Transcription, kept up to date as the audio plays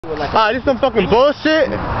This is some fucking bullshit.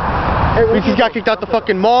 We just got kicked out the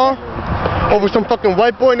fucking mall over some fucking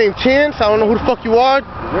white boy named Chance. I don't know who the fuck you are.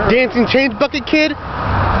 Dancing change bucket kid.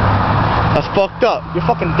 That's fucked up. You're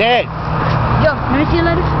fucking dead. Yo, let me see your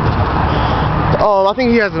lighter. Oh, I think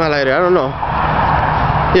he has my lighter. I don't know.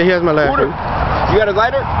 Yeah, he has my lighter. You got a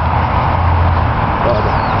lighter?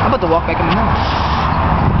 I'm about to walk back in the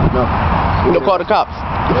house. No. You'll call the cops.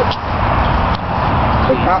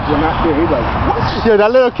 The cops were not here. He was like, what? Yo,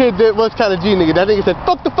 that little kid was kind of G nigga. That nigga said,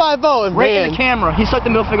 fuck the 5-0 and Right ran. in the camera. He stuck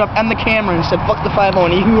the middle finger up and the camera and said, fuck the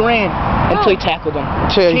 5-0, and he ran until he tackled him.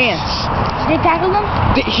 Chance. Did you tackle him?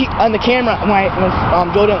 He on the camera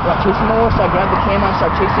when Joe didn't chase him over, so I grabbed the camera and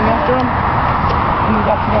started chasing after him. And he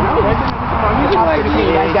got to him. You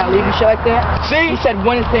guys gotta leave and shit like that. See? He said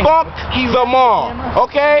one thing. Fuck the mall.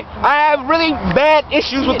 Okay? I have really bad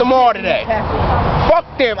issues with the mall today.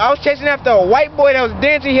 Fuck them. I was chasing after a white boy that was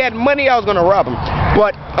dancing. He had money. I was gonna rob him.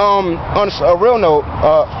 But on a real note,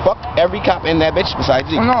 fuck every cop in that bitch besides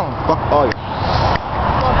you. No. Fuck all you.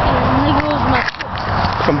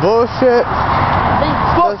 Some bullshit.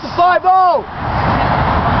 Fuck the 5-0.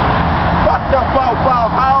 Fuck the bow.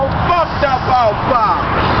 Fuck the bow.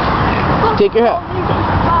 Take your hat.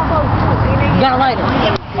 You got a lighter.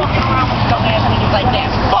 Like that.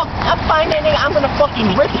 Fuck, I find that nigga, I'm gonna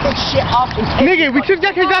fucking rip his shit off and take Nigga, we just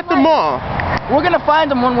got kicked out the mall. We're gonna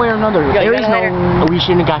find him one way or another. There is no. We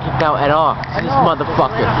shouldn't have got kicked out at all. This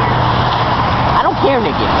motherfucker. I don't care,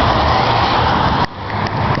 nigga.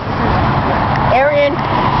 Arian,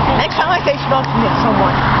 next time I say you don't commit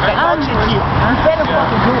someone that wants you, you better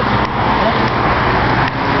fucking do it.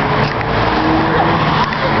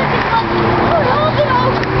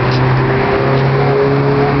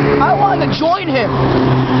 I wanted to join him.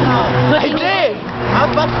 I did. I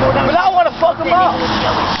was about to go down. But I want to fuck him up.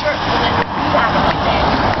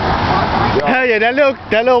 Hell yeah, that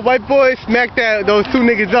little white boy smacked those two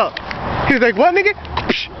niggas up. He was like, what nigga?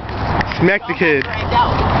 Smacked the kid.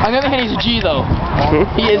 On the other hand, he's a G though.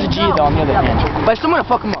 He is a G though on the other hand. But I still want to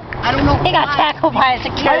fuck him up. I don't know. He got tackled by a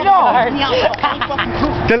security guard.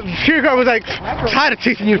 The security guard was like, tired of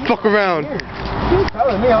chasing you to fuck around.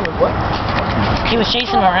 He was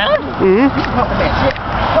chasing him around? Mm-hmm. I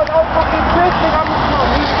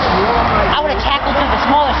would have tackled him, the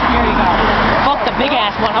smaller security guard. Fuck the big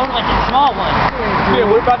ass one. I would have went to the small one. Yeah,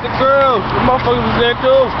 what about the girls? The motherfuckers was there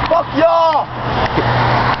too. Fuck y'all.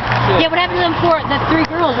 Yeah, what happened to them the 3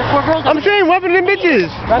 girls or 4 girls? I'm saying, what happened to them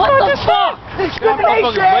bitches? What the fuck?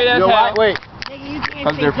 Discrimination. Yo, wait.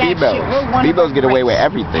 Because they're females. Females get away with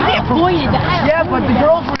everything. Yeah, but the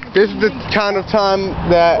girls were... This is the kind of time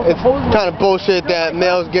that it's kind of bullshit that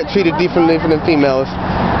males get treated differently from females.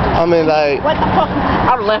 I mean, like... What the fuck?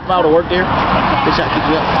 I would have left out of work there. Bitch, I kick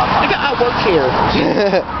you up. Nigga, I work here.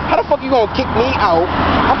 How the fuck you gonna kick me out?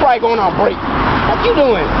 I'm probably going on break. What you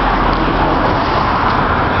doing?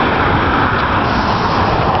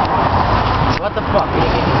 What the fuck,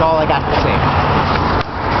 nigga? That's all I got to say.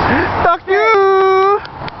 Fuck you!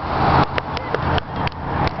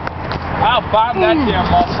 I'll find that damn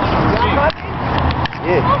motherfucker.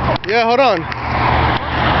 Yeah, hold on.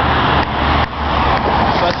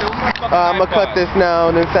 I'm gonna cut this now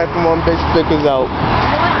and then second one bitch figures out.